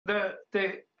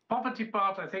The poverty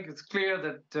part, I think it's clear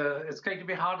that it's going to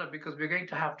be harder because we're going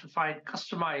to have to find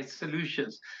customized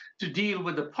solutions to deal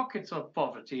with the pockets of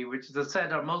poverty, which, as I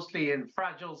said, are mostly in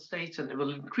fragile states, and it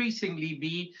will increasingly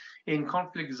be in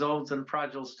conflict zones and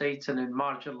fragile states and in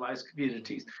marginalized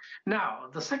communities. Now,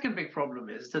 the second big problem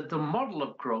is that the model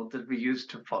of growth that we used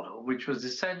to follow, which was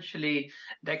essentially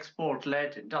an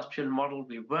export-led industrial model,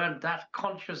 we weren't that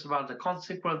conscious about the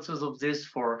consequences of this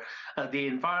for the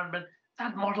environment.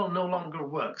 That model no longer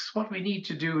works. What we need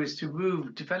to do is to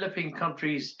move developing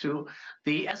countries to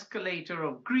the escalator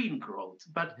of green growth.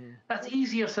 But that's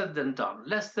easier said than done.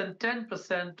 Less than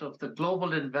 10% of the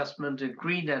global investment in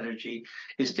green energy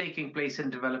is taking place in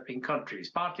developing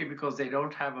countries, partly because they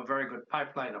don't have a very good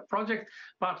pipeline of projects,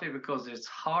 partly because it's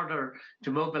harder to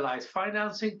mobilize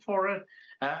financing for it.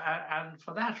 And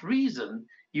for that reason,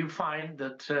 you find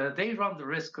that they run the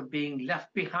risk of being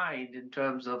left behind in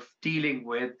terms of dealing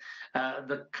with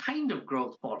the kind of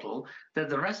growth model that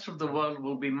the rest of the world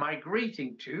will be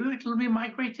migrating to. It will be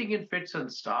migrating in fits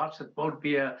and starts. It won't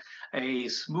be a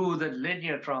smooth and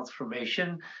linear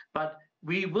transformation, but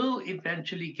we will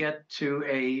eventually get to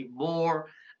a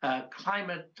more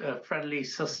climate-friendly,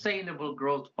 sustainable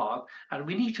growth path, and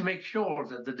we need to make sure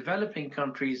that the developing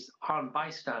countries aren't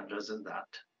bystanders in that.